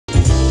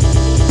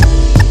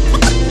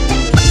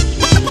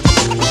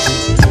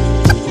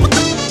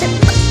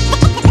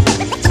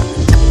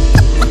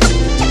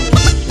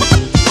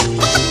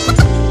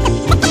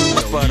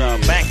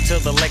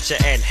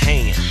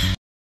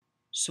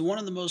So one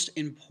of the most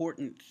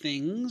important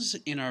things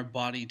in our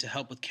body to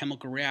help with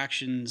chemical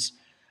reactions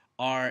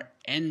are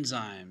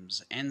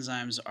enzymes.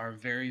 Enzymes are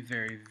very,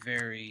 very,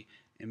 very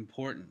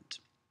important.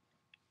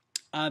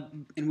 Uh,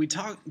 and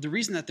the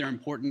reason that they're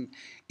important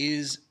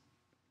is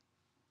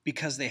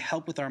because they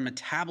help with our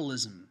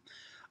metabolism.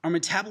 Our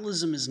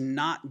metabolism is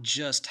not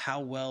just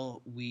how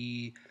well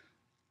we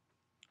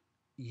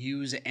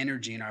use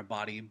energy in our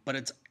body, but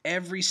it's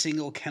every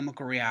single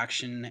chemical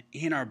reaction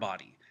in our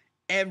body.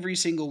 Every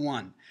single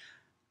one.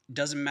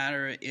 Doesn't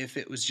matter if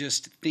it was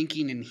just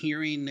thinking and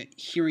hearing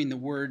the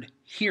word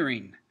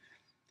hearing,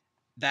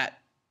 that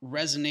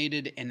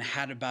resonated and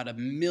had about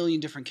 1 million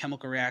different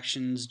chemical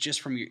reactions just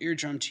from your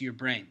eardrum to your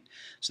brain.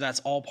 So that's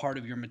all part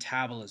of your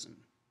metabolism.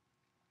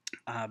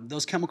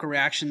 Those chemical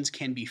reactions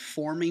can be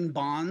forming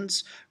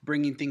bonds,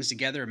 bringing things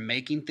together,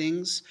 making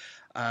things.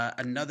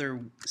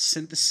 Another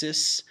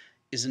synthesis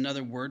is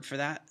another word for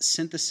that.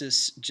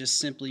 Synthesis just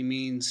simply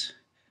means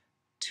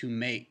to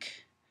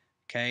make.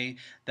 Okay,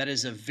 that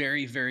is a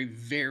very, very,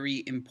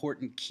 very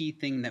important key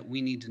thing that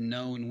we need to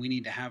know and we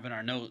need to have in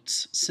our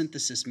notes.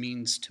 Synthesis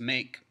means to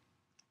make.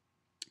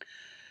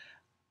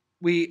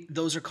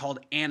 Those are called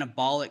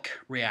anabolic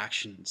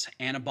reactions.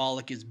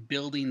 Anabolic is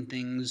building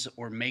things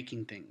or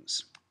making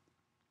things.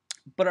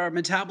 But our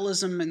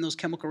metabolism and those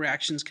chemical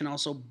reactions can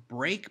also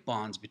break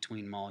bonds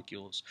between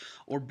molecules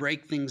or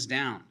break things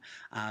down.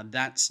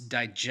 That's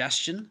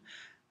digestion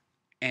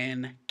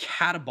and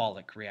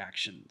catabolic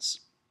reactions.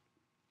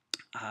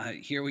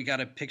 Here we got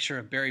a picture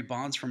of Barry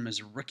Bonds from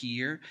his rookie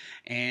year,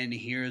 and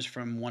here's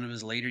from one of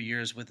his later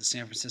years with the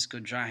San Francisco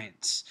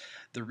Giants.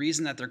 The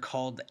reason that they're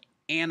called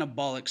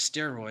anabolic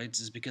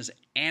steroids is because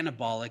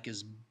anabolic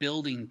is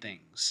building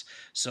things.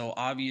 So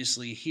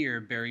obviously here,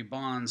 Barry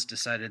Bonds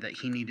decided that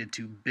he needed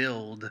to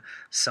build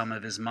some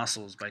of his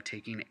muscles by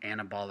taking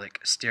anabolic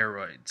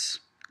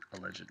steroids,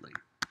 allegedly.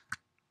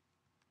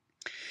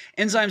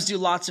 Enzymes do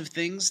lots of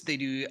things. They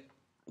do,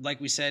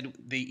 like we said,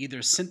 they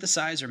either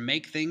synthesize or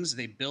make things,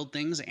 they build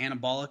things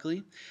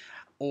anabolically,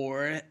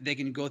 or they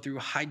can go through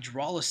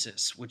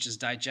hydrolysis, which is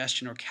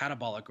digestion or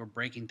catabolic or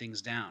breaking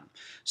things down.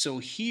 So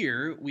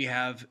here we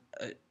have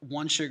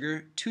one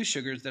sugar, two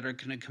sugars that are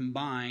going to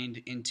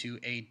combine into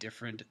a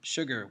different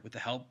sugar with the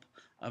help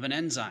of an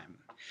enzyme.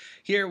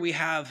 Here we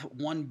have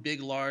one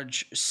big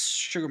large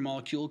sugar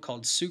molecule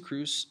called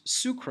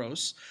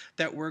sucrose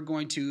that we're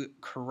going to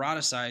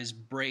keraoticize,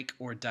 break,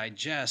 or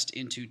digest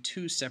into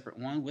two separate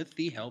ones with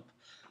the help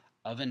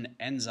of an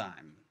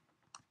enzyme.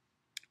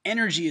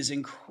 Energy is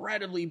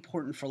incredibly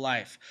important for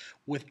life.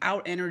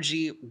 Without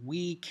energy,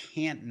 we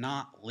can't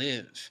not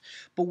live.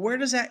 But where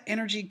does that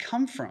energy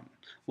come from?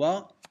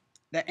 Well,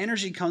 that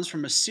energy comes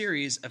from a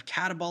series of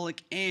catabolic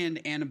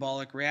and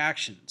anabolic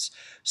reactions.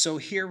 So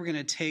here we're going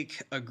to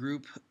take a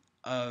group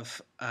of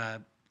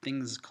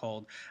things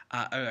called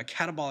a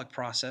catabolic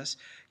process.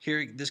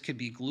 Here, this could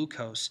be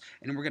glucose,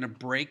 and we're going to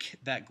break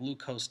that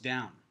glucose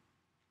down.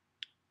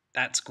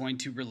 That's going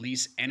to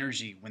release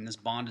energy when this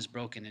bond is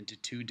broken into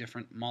two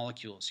different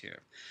molecules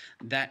here.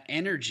 That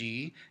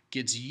energy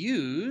gets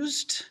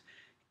used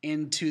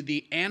into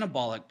the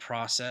anabolic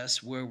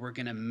process where we're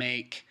going to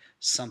make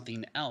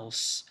something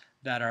else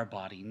that our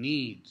body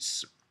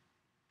needs.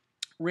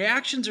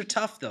 Reactions are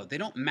tough though. They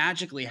don't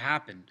magically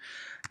happen.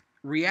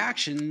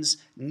 Reactions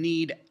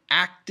need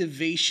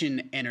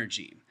activation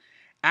energy.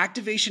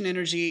 Activation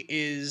energy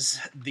is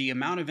the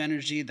amount of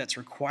energy that's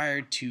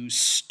required to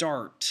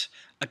start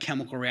a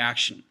chemical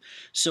reaction.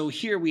 So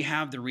here we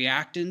have the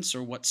reactants,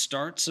 or what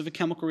starts of a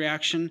chemical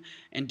reaction,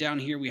 and down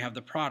here we have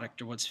the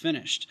product, or what's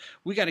finished.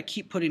 We got to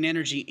keep putting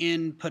energy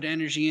in, put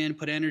energy in,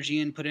 put energy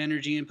in, put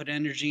energy in, put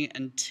energy in,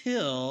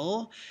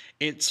 until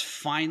it's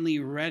finally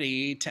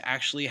ready to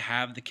actually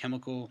have the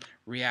chemical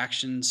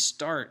reaction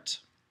start.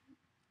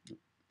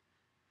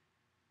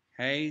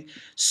 Okay,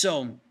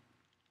 so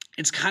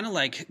it's kind of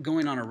like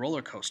going on a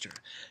roller coaster.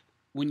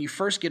 When you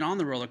first get on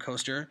the roller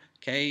coaster,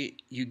 okay,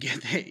 you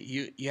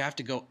have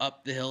to go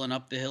up the hill and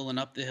up the hill and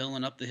up the hill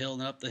and up the hill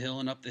and up the hill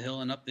and up the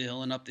hill and up the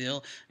hill and up the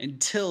hill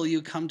until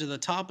you come to the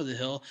top of the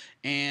hill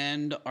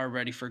and are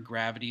ready for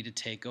gravity to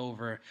take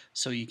over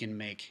so you can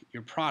make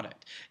your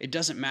product. It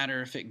doesn't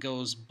matter if it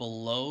goes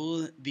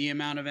below the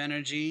amount of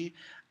energy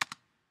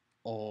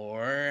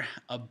or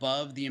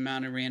above the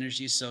amount of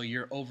energy, so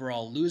you're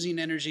overall losing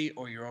energy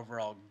or you're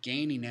overall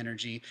gaining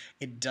energy.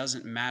 It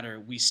doesn't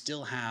matter. We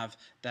still have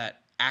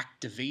that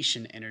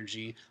activation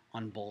energy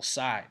on both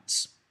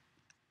sides.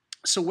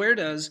 So where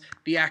does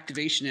the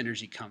activation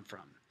energy come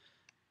from?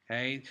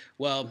 Okay,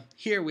 well,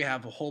 here we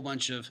have a whole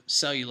bunch of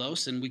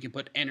cellulose, and we can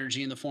put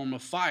energy in the form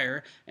of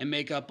fire and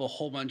make up a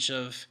whole bunch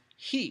of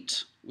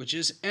heat, which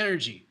is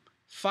energy,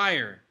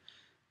 fire.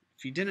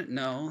 If you didn't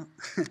know,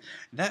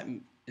 that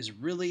is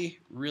really,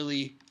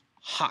 really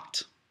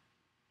hot.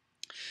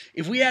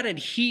 If we added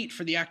heat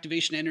for the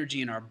activation energy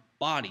in our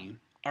body,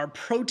 our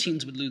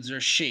proteins would lose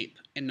their shape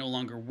and no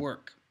longer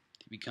work.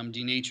 They become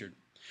denatured.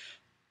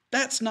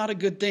 That's not a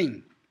good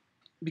thing,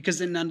 because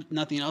then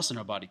nothing else in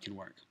our body can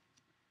work.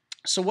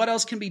 So what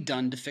else can be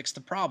done to fix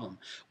the problem?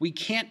 We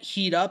can't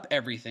heat up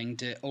everything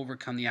to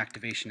overcome the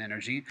activation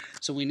energy,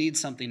 so we need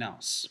something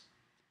else.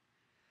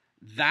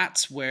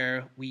 That's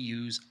where we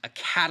use a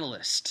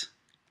catalyst.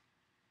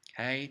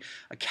 Okay?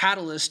 A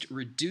catalyst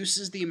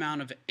reduces the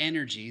amount of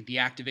energy, the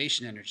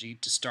activation energy,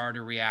 to start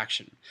a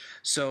reaction.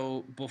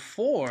 So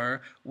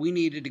before, we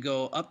needed to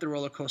go up the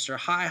roller coaster,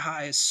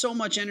 high, so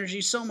much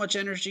energy, so much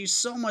energy,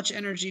 so much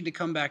energy to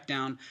come back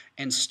down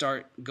and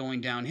start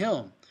going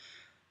downhill.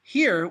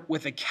 Here,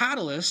 with a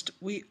catalyst,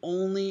 we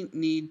only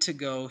need to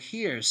go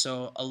here.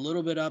 So a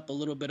little bit up,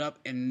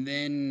 and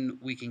then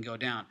we can go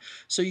down.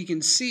 So you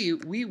can see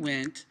we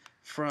went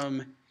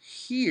from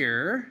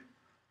here,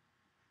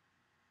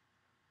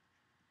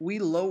 we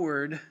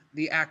lowered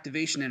the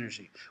activation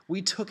energy.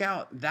 We took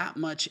out that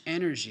much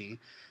energy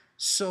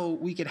so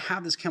we could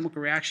have this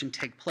chemical reaction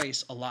take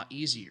place a lot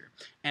easier.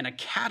 And a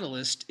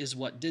catalyst is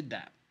what did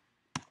that.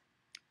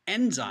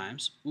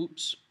 Enzymes,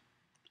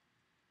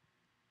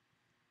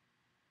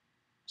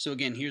 So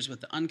again, here's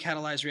with the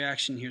uncatalyzed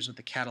reaction, here's with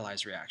the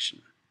catalyzed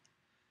reaction.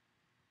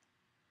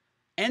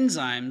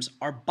 Enzymes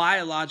are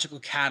biological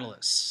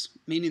catalysts,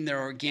 meaning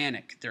they're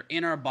organic. They're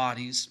in our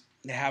bodies.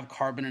 They have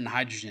carbon and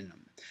hydrogen in them.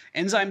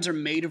 Enzymes are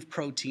made of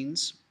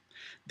proteins.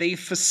 They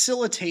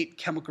facilitate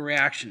chemical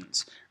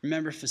reactions.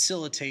 Remember,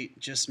 facilitate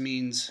just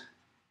means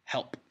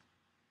help.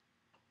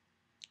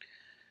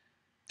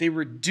 They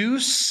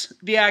reduce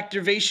the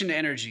activation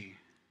energy.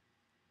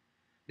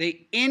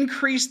 They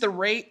increase the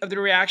rate of the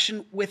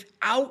reaction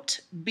without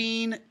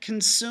being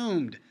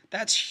consumed.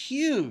 That's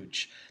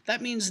huge.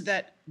 That means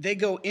that they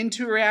go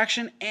into a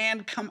reaction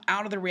and come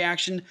out of the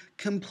reaction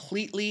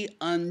completely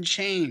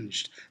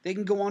unchanged. They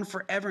can go on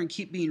forever and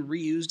keep being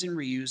reused and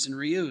reused and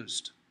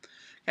reused.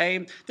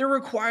 Okay? They're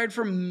required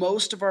for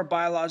most of our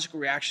biological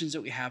reactions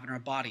that we have in our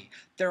body.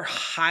 They're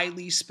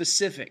highly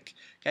specific.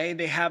 Okay?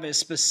 They have a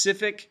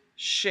specific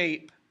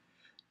shape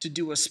to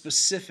do a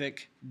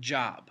specific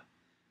job.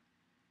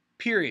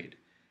 Period.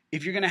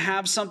 If you're going to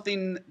have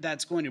something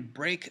that's going to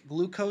break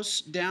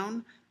glucose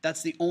down,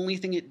 that's the only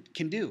thing it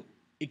can do.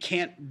 It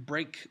can't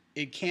break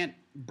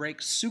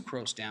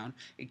sucrose down.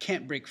 It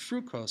can't break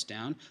fructose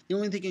down. The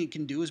only thing it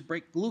can do is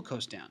break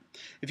glucose down.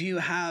 If you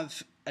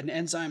have an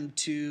enzyme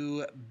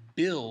to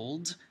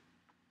build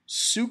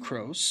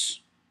sucrose,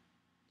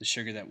 the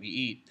sugar that we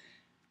eat,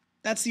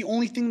 that's the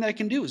only thing that it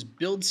can do is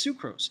build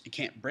sucrose. It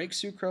can't break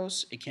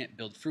sucrose. It can't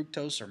build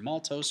fructose or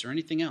maltose or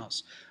anything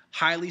else.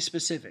 Highly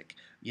specific.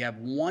 You have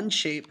one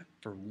shape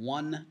for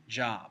one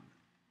job.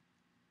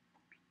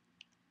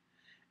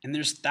 And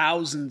there's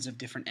thousands of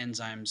different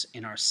enzymes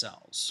in our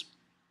cells.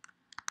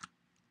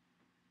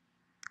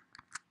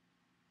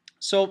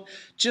 So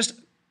just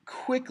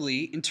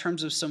quickly, in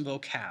terms of some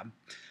vocab,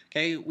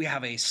 okay, we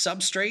have a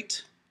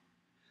substrate,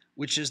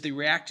 which is the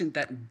reactant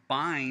that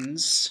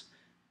binds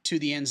to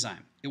the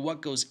enzyme, and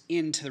what goes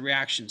into the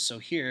reaction. So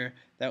here,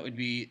 that would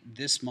be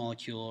this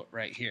molecule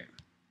right here.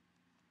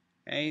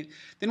 Okay?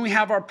 Then we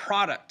have our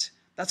product.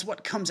 That's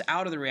what comes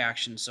out of the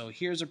reaction. So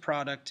here's a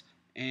product,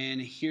 and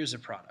here's a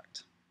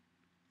product.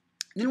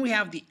 And then we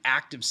have the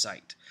active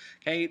site.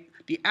 Okay?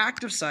 The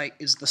active site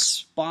is the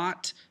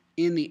spot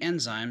in the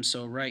enzyme.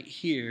 So right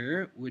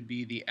here would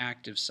be the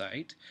active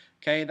site.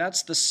 Okay?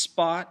 That's the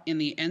spot in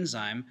the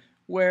enzyme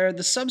where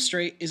the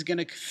substrate is going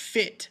to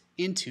fit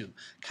into,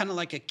 kind of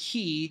like a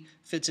key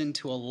fits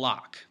into a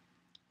lock.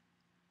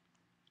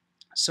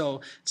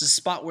 So it's a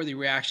spot where the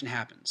reaction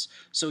happens.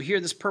 So here,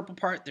 this purple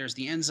part, there's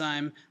the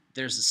enzyme,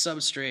 there's the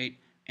substrate,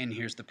 and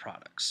here's the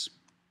products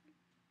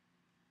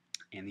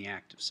and the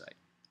active site.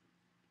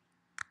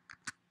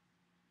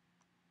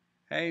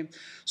 Okay,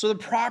 so the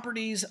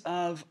properties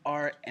of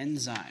our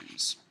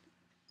enzymes.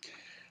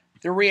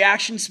 They're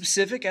reaction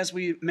specific, as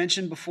we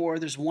mentioned before.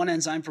 There's one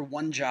enzyme for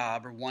one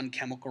job or one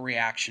chemical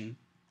reaction.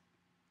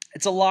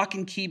 It's a lock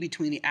and key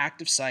between the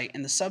active site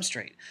and the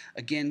substrate.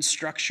 Again,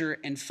 structure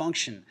and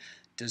function.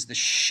 Does the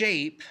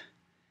shape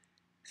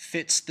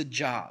fits the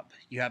job?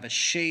 You have a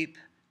shape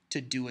to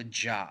do a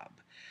job.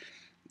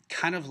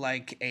 Kind of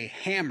like a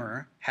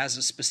hammer has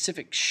a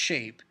specific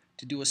shape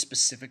to do a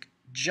specific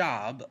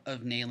job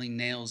of nailing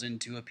nails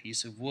into a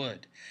piece of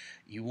wood.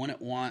 You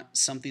wouldn't want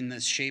something the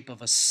shape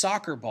of a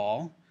soccer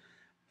ball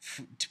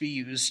to be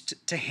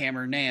used to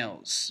hammer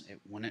nails.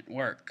 It wouldn't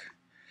work.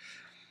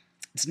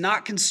 It's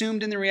not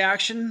consumed in the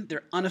reaction.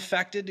 They're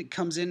unaffected. It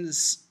comes in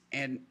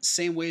and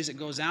same way as it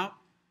goes out.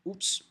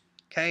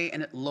 Okay,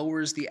 and it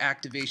lowers the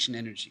activation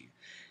energy.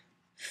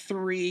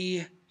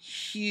 Three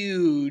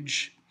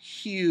huge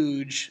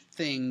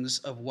things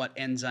of what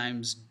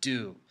enzymes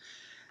do.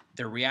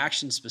 They're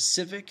reaction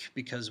specific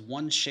because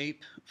one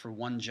shape for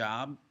one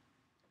job,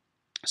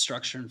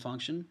 structure and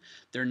function.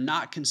 They're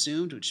not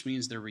consumed, which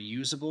means they're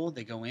reusable.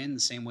 They go in the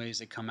same way as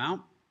they come out.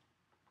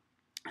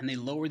 And they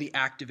lower the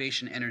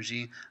activation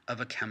energy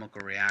of a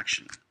chemical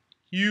reaction.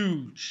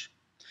 Huge.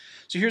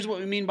 So here's what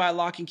we mean by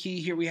lock and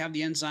key. Here we have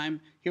the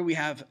enzyme. Here we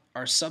have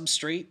our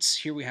substrates.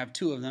 Here we have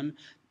two of them.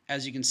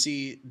 as you can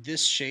see,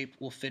 this shape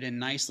will fit in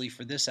nicely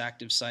for this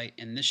active site,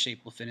 and this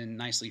shape will fit in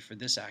nicely for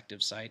this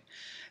active site.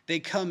 They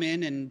come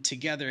in, and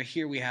together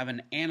here we have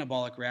an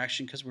anabolic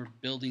reaction because we're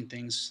building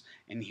things,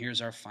 and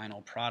here's our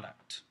final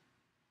product.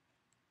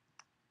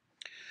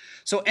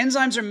 So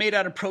enzymes are made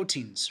out of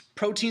proteins.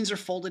 Proteins are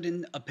folded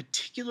in a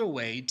particular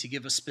way to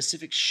give a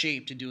specific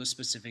shape to do a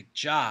specific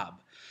job.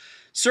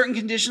 Certain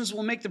conditions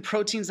will make the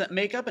proteins that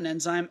make up an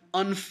enzyme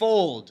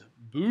unfold.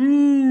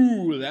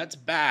 Boo, that's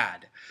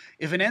bad.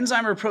 If an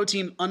enzyme or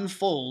protein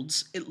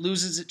unfolds, it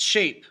loses its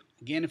shape.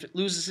 Again, if it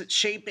loses its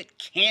shape, it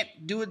can't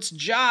do its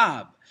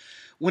job.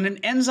 When an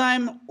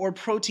enzyme or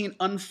protein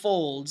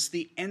unfolds,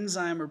 the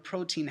enzyme or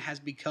protein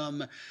has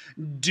become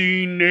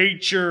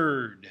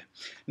denatured.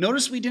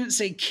 Notice we didn't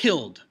say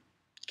killed,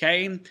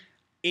 okay?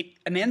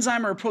 An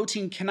enzyme or a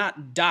protein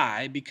cannot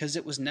die because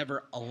it was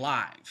never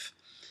alive.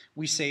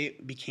 We say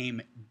it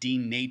became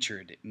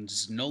denatured. It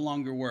does no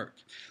longer work.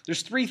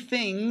 There's 3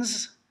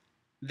 things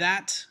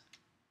that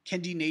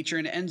can denature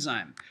an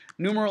enzyme.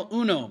 Numeral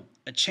uno,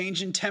 a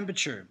change in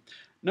temperature.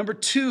 Number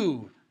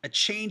 2, a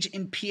change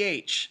in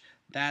pH.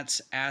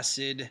 That's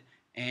acid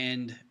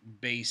and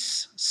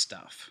base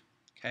stuff.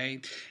 Okay?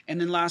 And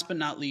then last but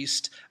not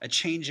least, a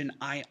change in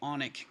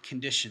ionic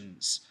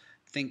conditions.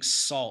 Think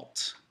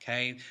salt.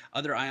 Okay?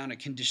 Other ionic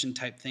condition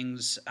type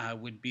things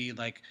would be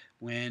like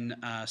when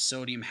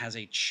sodium has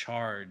a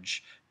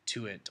charge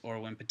to it, or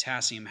when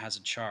potassium has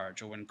a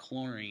charge, or when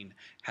chlorine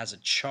has a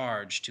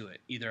charge to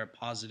it, either a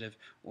positive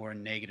or a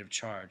negative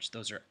charge.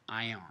 Those are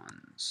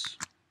ions.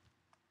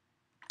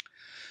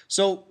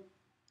 So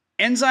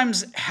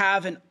enzymes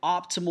have an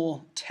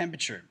optimal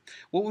temperature.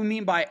 What we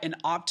mean by an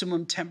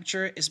optimum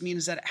temperature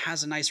means that it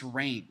has a nice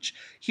range.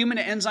 Human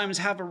enzymes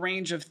have a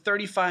range of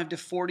 35 to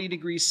 40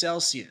 degrees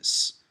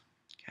Celsius.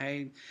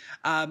 Okay?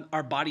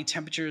 Our body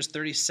temperature is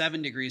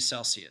 37 degrees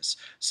Celsius.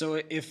 So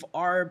if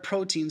our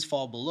proteins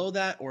fall below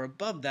that or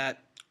above that,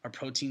 our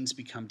proteins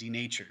become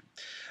denatured.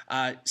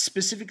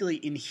 Specifically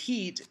in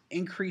heat,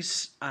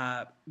 increase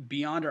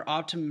beyond our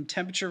optimum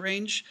temperature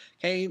range.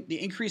 Okay,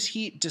 the increased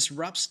heat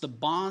disrupts the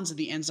bonds of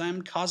the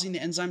enzyme, causing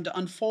the enzyme to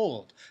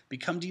unfold,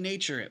 become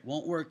denatured. It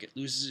won't work. It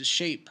loses its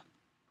shape.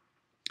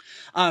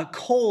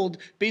 Cold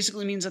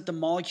basically means that the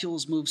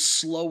molecules move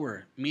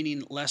slower,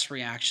 meaning less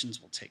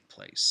reactions will take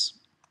place.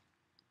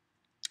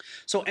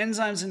 So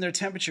enzymes and their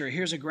temperature,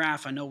 here's a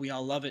graph. I know we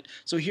all love it.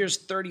 So here's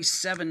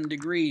 37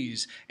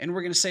 degrees, and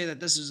we're going to say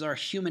that this is our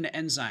human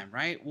enzyme,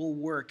 right? We'll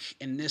work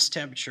in this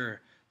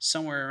temperature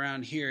somewhere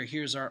around here.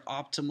 Here's our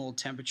optimal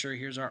temperature.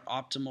 Here's our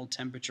optimal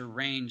temperature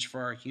range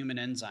for our human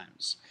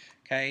enzymes,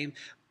 okay?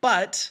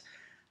 But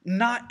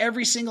not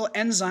every single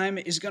enzyme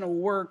is going to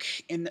work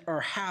in or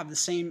have the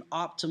same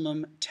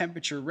optimum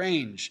temperature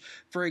range.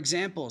 For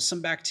example,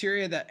 some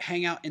bacteria that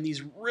hang out in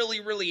these really,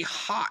 really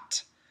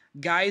hot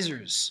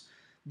geysers,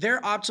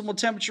 their optimal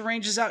temperature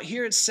range is out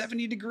here at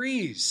 70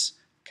 degrees,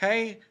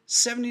 okay?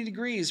 70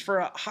 degrees for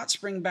a hot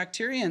spring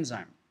bacteria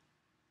enzyme.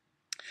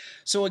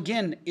 So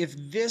again, if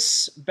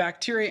this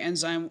bacteria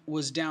enzyme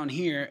was down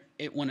here,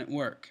 it wouldn't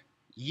work.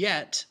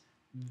 Yet,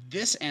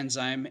 this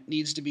enzyme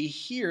needs to be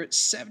here at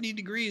 70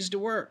 degrees to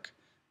work.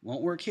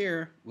 Won't work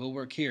here, will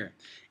work here.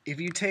 If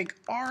you take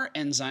our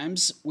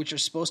enzymes, which are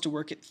supposed to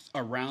work at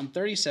around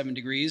 37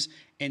 degrees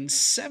and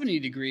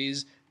 70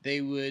 degrees, they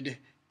would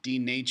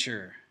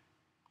denature.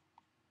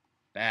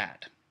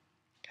 Bad.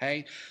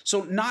 Okay?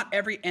 So not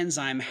every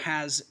enzyme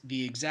has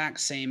the exact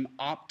same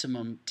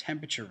optimum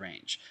temperature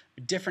range.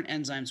 Different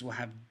enzymes will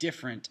have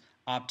different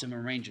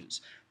optimum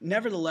ranges.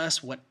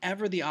 Nevertheless,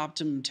 whatever the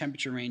optimum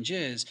temperature range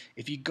is,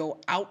 if you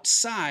go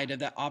outside of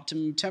that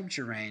optimum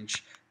temperature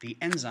range, the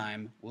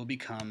enzyme will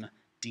become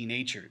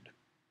denatured.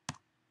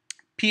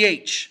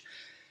 pH.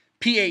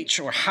 pH,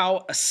 or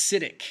how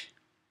acidic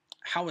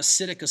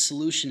a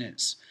solution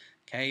is.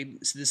 Okay?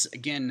 So this,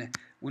 again,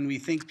 when we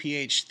think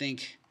pH,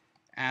 think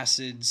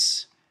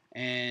acids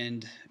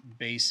and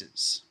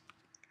bases.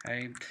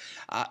 Okay,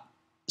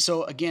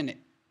 so again,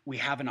 we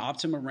have an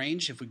optimum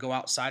range. If we go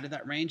outside of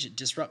that range, it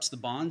disrupts the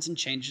bonds and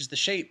changes the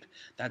shape.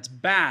 That's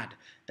bad.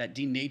 That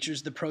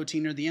denatures the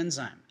protein or the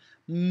enzyme.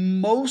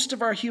 Most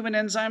of our human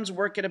enzymes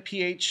work at a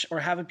pH or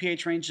have a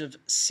pH range of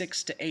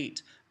 6 to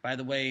 8. By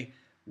the way,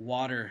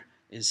 water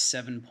is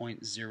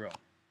 7.0.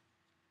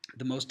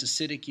 The most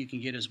acidic you can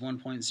get is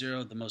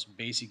 1.0. The most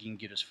basic you can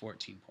get is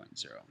 14.0.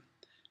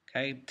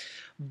 Okay,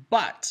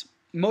 but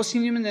most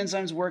human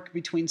enzymes work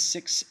between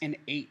 6 and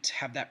 8,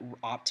 have that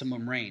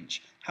optimum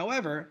range.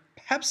 However,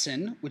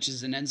 pepsin, which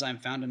is an enzyme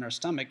found in our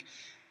stomach,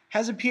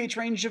 has a pH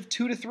range of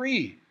 2 to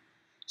 3.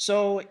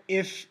 So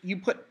if you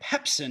put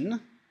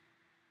pepsin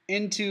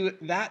into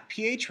that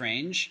pH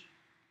range,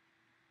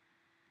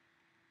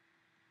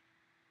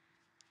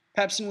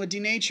 pepsin would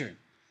denature.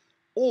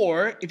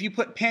 Or if you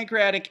put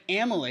pancreatic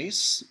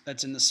amylase,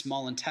 that's in the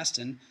small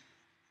intestine,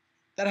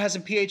 that has a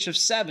pH of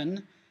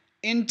 7,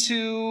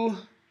 into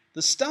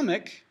the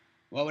stomach,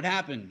 what would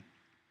happen?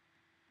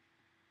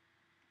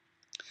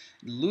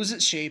 Lose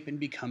its shape and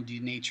become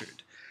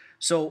denatured.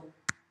 So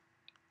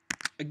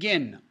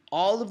again,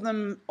 all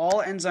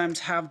enzymes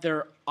have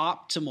their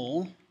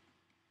optimal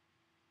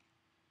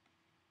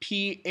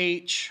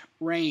pH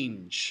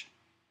range.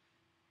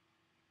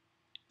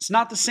 It's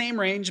not the same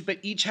range, but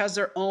each has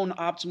their own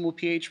optimal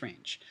pH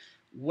range.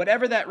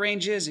 Whatever that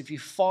range is, if you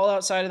fall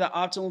outside of the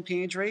optimal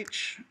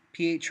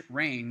pH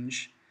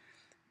range,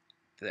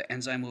 the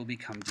enzyme will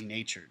become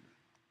denatured.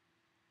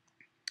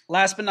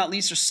 Last but not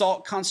least, your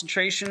salt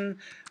concentration,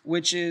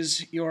 which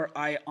is your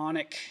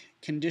ionic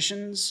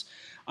conditions.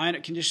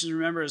 Ionic conditions,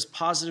 remember, is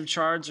positive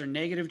charges or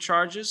negative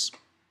charges.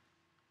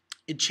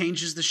 It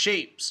changes the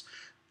shapes.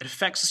 It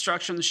affects the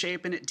structure and the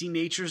shape, and it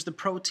denatures the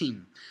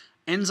protein.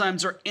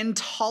 Enzymes are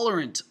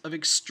intolerant of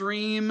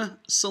extreme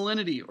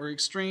salinity or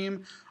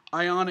extreme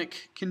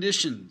ionic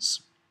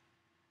conditions.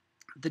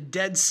 The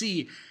Dead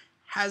Sea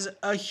has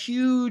a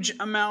huge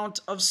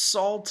amount of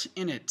salt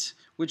in it,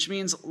 which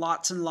means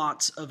lots and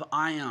lots of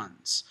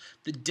ions.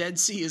 The Dead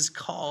Sea is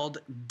called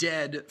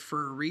dead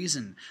for a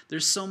reason.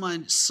 There's so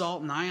much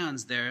salt and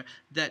ions there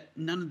that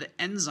none of the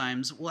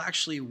enzymes will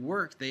actually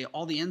work.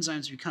 All the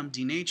enzymes become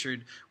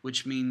denatured,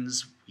 which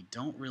means we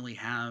don't really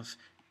have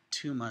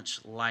too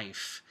much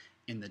life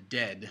in the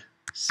Dead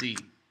Sea.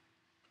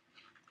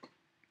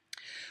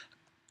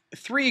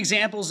 3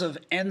 examples of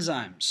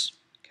enzymes.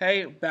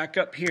 Okay, back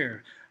up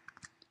here.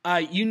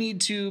 You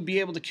need to be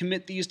able to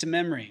commit these to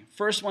memory.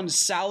 First one is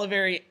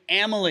salivary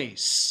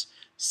amylase.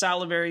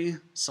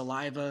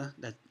 Saliva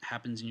that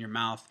happens in your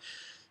mouth.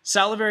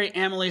 Salivary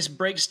amylase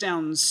breaks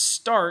down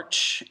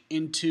starch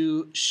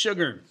into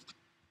sugar.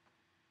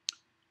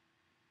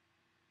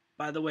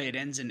 By the way, it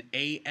ends in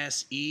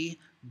ASE.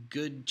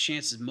 Good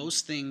chances.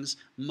 Most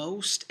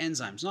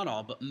enzymes, not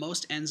all, but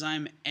most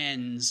enzyme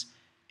ends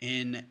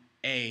in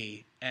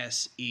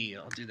ASE.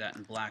 I'll do that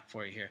in black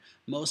for you here.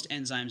 Most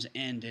enzymes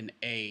end in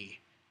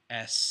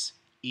ASE.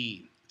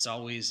 It's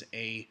always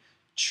a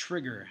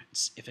trigger.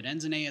 If it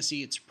ends in ASE,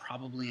 it's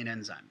probably an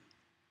enzyme.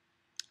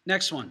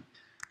 Next one.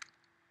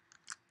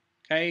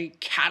 Okay,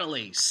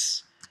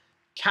 catalase.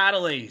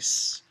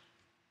 Catalase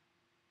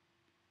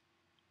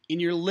in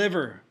your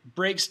liver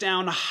breaks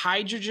down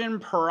hydrogen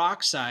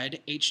peroxide,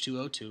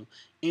 H2O2,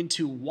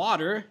 into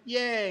water,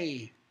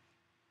 yay,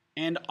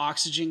 and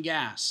oxygen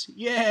gas,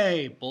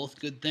 yay, both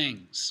good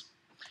things.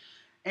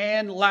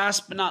 And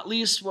last but not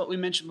least, what we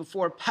mentioned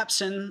before,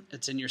 pepsin,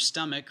 it's in your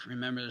stomach.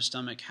 Remember, the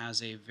stomach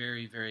has a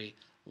very, very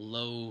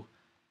low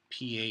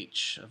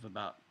pH of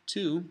about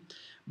 2,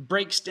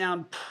 breaks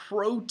down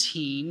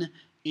protein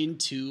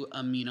into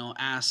amino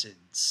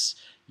acids.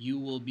 You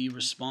will be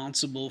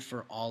responsible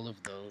for all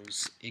of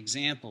those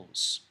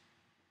examples.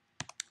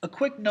 A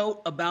quick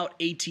note about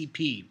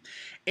ATP.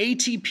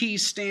 ATP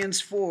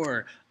stands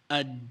for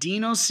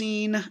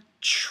adenosine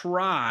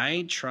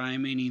tri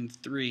meaning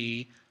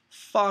 3,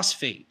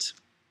 phosphate.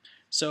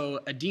 So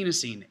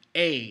adenosine,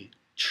 A,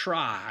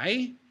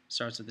 tri,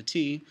 starts with a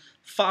T,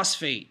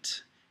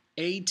 phosphate,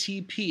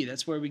 ATP,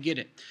 that's where we get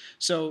it.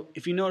 So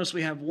if you notice,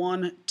 we have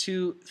 1,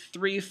 2,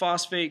 3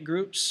 phosphate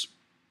groups.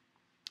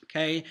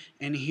 Okay,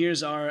 and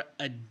here's our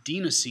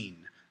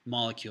adenosine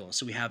molecule.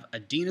 So we have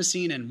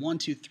adenosine and 1,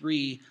 2,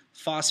 3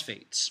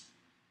 phosphates.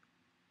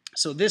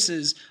 So this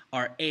is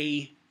our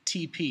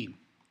ATP.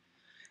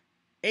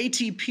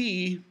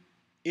 ATP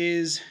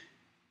is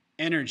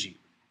energy.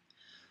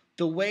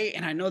 The way,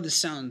 and I know this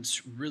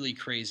sounds really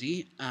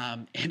crazy,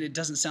 and it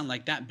doesn't sound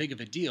like that big of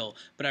a deal,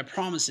 but I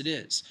promise it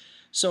is.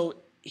 So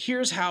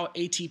here's how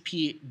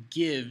ATP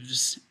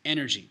gives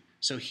energy.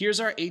 So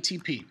here's our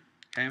ATP. Okay,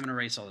 I'm going to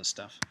erase all this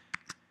stuff.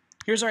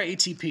 Here's our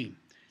ATP.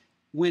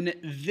 When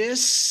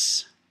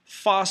this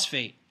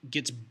phosphate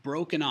gets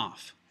broken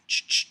off,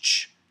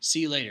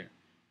 see you later.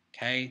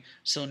 Okay,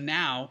 so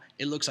now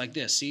it looks like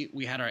this. See,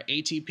 we had our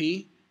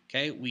ATP.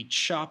 Okay, we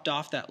chopped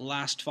off that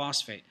last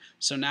phosphate.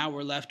 So now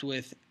we're left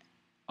with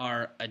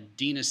our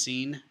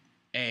adenosine,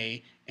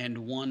 A, and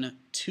 1,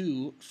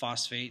 2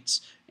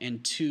 phosphates,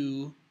 and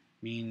 2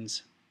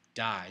 means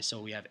di.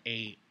 So we have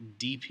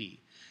ADP.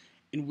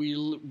 And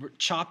we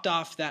chopped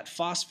off that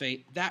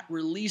phosphate, that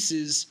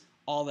releases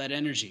all that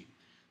energy.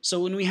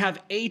 So when we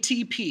have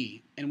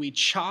ATP and we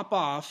chop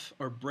off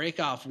or break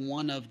off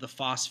one of the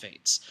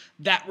phosphates,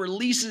 that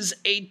releases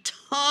a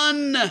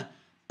ton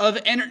of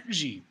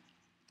energy.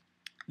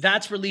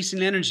 That's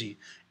releasing energy.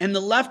 And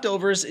the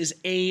leftovers is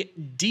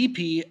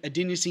ADP,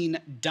 adenosine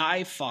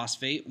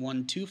diphosphate,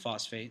 1, 2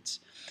 phosphates,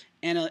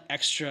 and an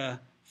extra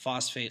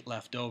phosphate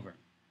left over.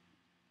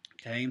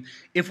 Okay?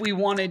 If we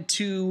wanted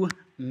to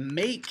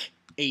make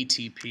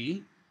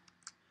ATP,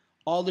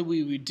 all that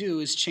we would do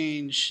is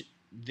change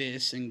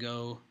this and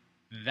go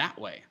that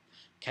way.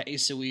 Okay,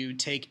 so we would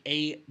take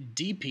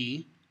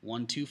ADP,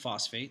 1, 2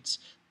 phosphates,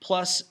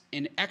 plus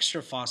an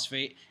extra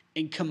phosphate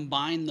and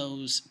combine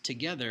those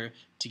together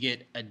to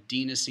get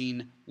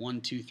adenosine 1,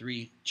 2,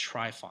 3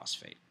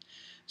 triphosphate.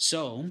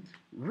 So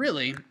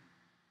really,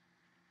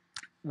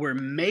 we're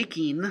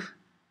making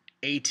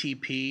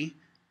ATP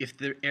if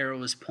the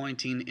arrow is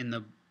pointing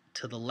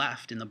to the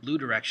left in the blue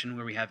direction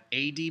where we have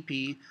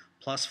ADP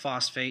plus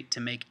phosphate to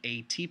make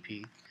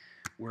ATP.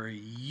 We're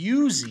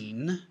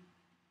using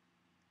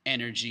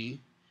energy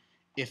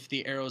if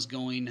the arrow is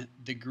going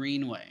the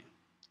green way,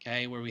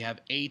 okay, where we have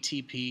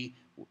ATP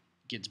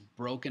gets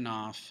broken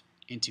off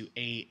into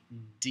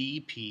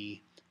ADP,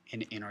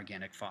 an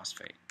inorganic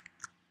phosphate.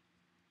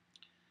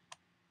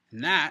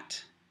 And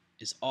that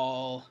is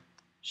all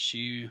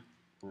she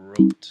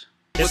wrote.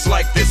 It's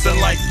like this and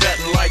like that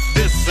and like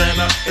this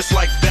and it's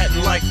like that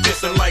and like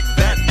this and like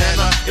that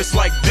and it's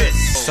like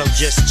this. So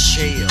just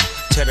chill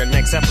till the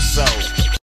next episode.